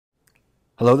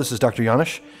Hello, this is Dr.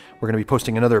 Janish. We're going to be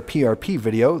posting another PRP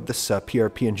video. This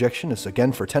PRP injection is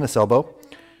again for tennis elbow.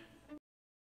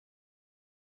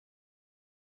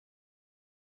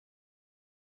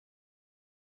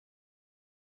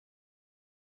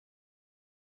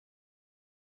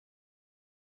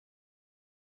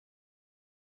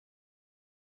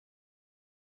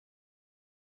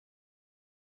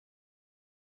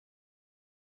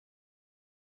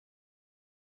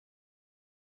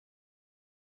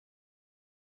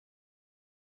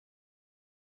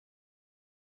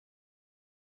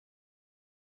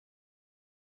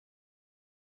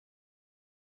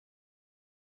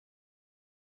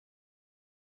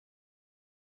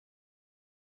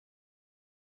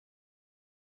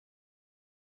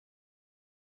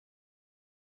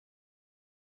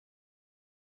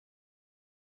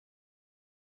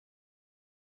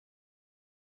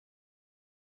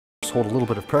 Hold a little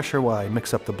bit of pressure while I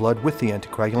mix up the blood with the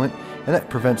anticoagulant, and that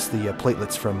prevents the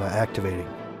platelets from activating.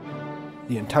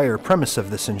 The entire premise of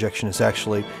this injection is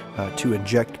actually to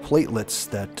inject platelets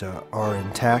that are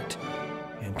intact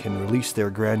and can release their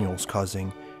granules,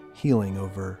 causing healing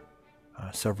over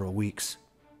several weeks.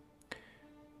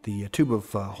 The tube of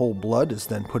whole blood is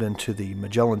then put into the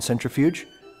Magellan centrifuge.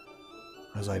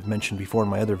 As I've mentioned before in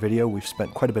my other video, we've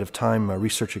spent quite a bit of time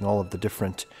researching all of the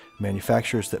different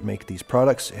manufacturers that make these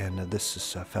products, and this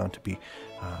is found to be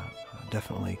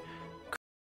definitely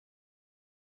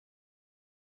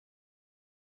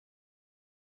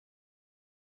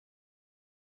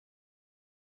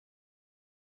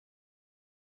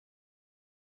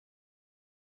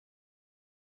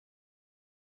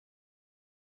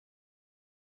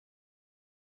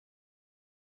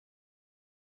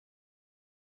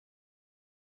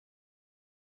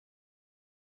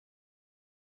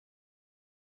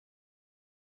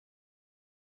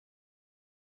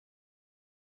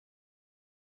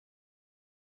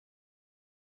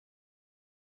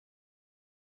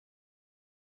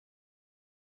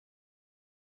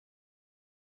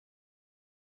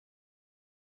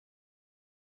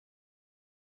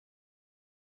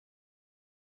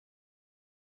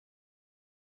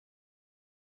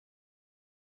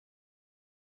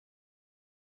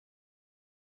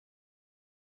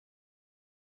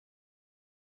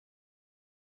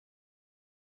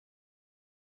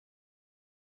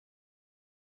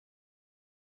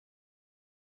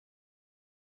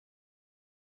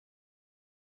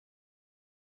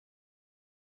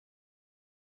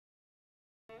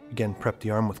again prep the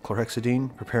arm with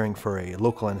chlorhexidine, preparing for a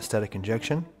local anesthetic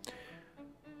injection.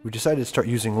 We decided to start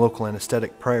using local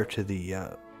anesthetic prior to the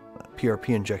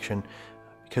PRP injection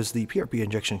because the PRP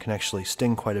injection can actually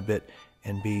sting quite a bit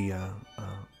and be